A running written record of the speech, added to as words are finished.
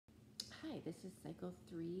Hi, this is Cycle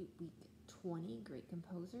 3, Week 20, Great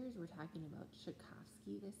Composers. We're talking about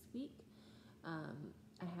Tchaikovsky this week.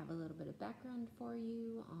 I have a little bit of background for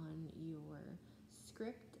you on your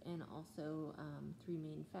script and also 3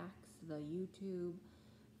 main facts, the YouTube,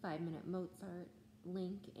 5-minute Mozart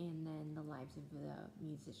link, and then the Lives of the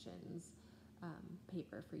Musicians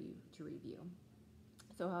paper for you to review.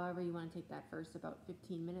 So however you want to take that first about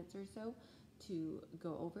 15 minutes or so to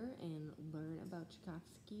go over and learn about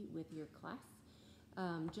Tchaikovsky with your class.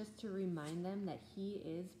 Just to remind them that he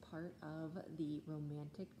is part of the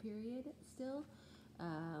Romantic period still.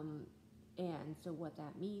 And so what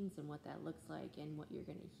that means and what that looks like and what you're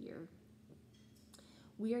going to hear.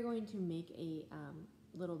 We are going to make a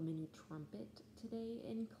little mini trumpet today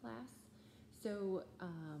in class. So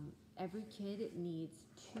every kid needs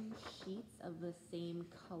 2 sheets of the same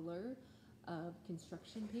color of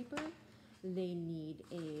construction paper. They need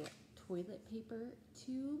a toilet paper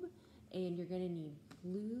tube, and you're going to need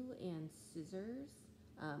glue and scissors,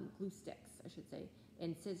 glue sticks, I should say,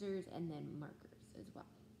 and scissors, and then markers as well.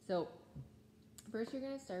 So first you're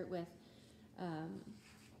going to start with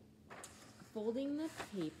folding the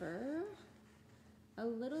paper a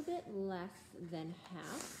little bit less than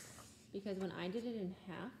half, because when I did it in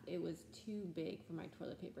half, it was too big for my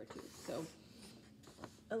toilet paper tube. So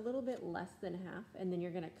a little bit less than half, and then you're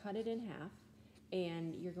going to cut it in half,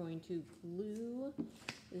 and you're going to glue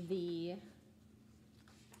the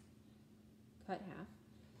cut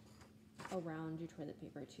half around your toilet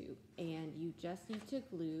paper tube. And you just need to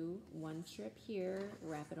glue 1 strip here,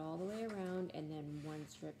 wrap it all the way around, and then 1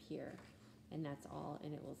 strip here. And that's all,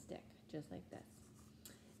 and it will stick, just like this.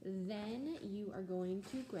 Then you are going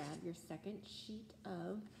to grab your second sheet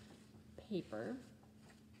of paper,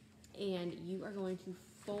 and you are going to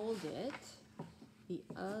fold it the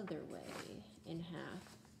other way in half,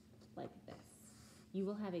 like this. You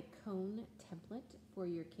will have a cone template for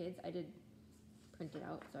your kids. I did print it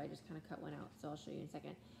out, so I just kind of cut one out, so I'll show you in a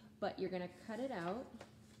second. But you're going to cut it out.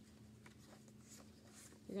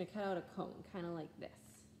 You're going to cut out a cone, kind of like this,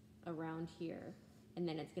 around here, and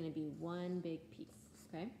then it's going to be one big piece,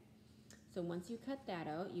 okay? So once you cut that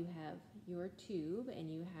out, you have your tube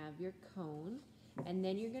and you have your cone, and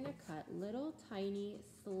then you're going to cut little tiny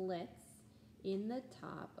slits in the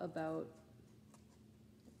top about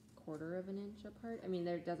 1/4 of an inch apart. I mean,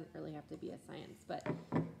 there doesn't really have to be a science, but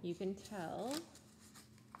you can tell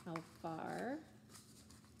how far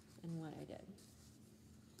and what I did,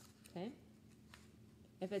 okay?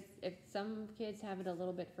 If some kids have it a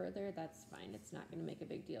little bit further, that's fine. It's not going to make a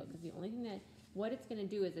big deal, because the only thing that what it's going to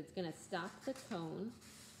do is it's going to stop the cone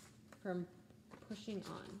from pushing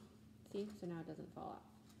on. See? So now it doesn't fall off.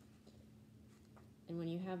 And when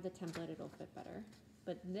you have the template, it'll fit better.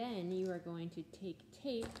 But then you are going to take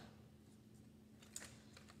tape,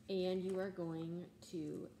 and you are going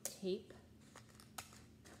to tape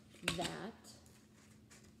that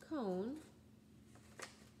cone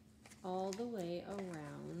all the way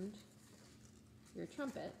around your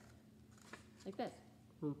trumpet, like this.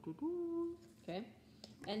 Okay?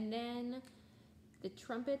 And then the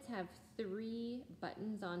trumpets have 3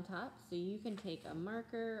 buttons on top, so you can take a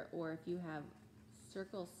marker, or if you have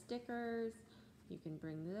circle stickers, you can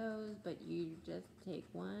bring those, but you just take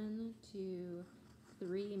 1, 2,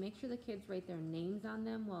 3. Make sure the kids write their names on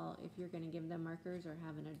them. Well, if you're going to give them markers, or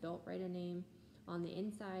have an adult write a name on the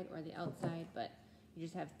inside or the outside, but you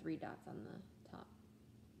just have 3 dots on the top.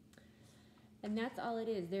 And that's all it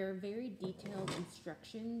is. There are very detailed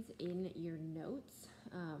instructions in your notes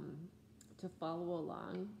to follow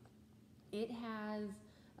along. It has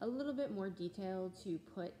a little bit more detail to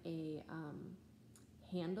put a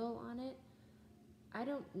handle on it. I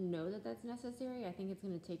don't know that that's necessary. I think it's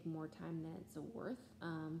going to take more time than it's worth,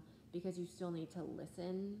 because you still need to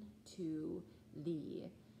listen to the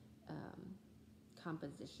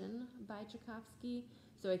composition by Tchaikovsky.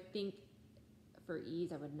 So I think for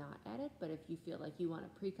ease, I would not add it, but if you feel like you want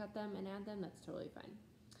to pre-cut them and add them, that's totally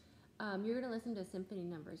fine. You're going to listen to Symphony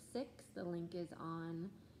Number 6. The link is on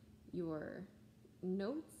your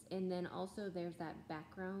notes, and then also there's that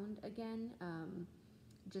background again,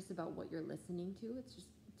 just about what you're listening to. It's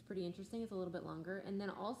pretty interesting. It's a little bit longer. And then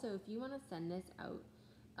also, if you want to send this out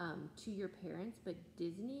to your parents, but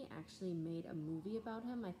Disney actually made a movie about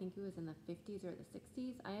him. I think it was in the 50s or the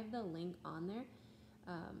 60s. I have the link on there.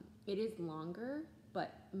 It is longer,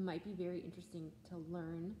 but might be very interesting to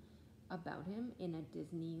learn about him in a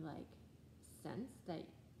Disney-like sense, that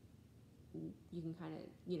you can kind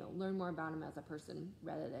of, learn more about him as a person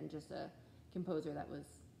rather than just a composer that was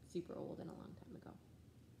super old and a long time ago.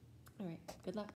 All right, good luck.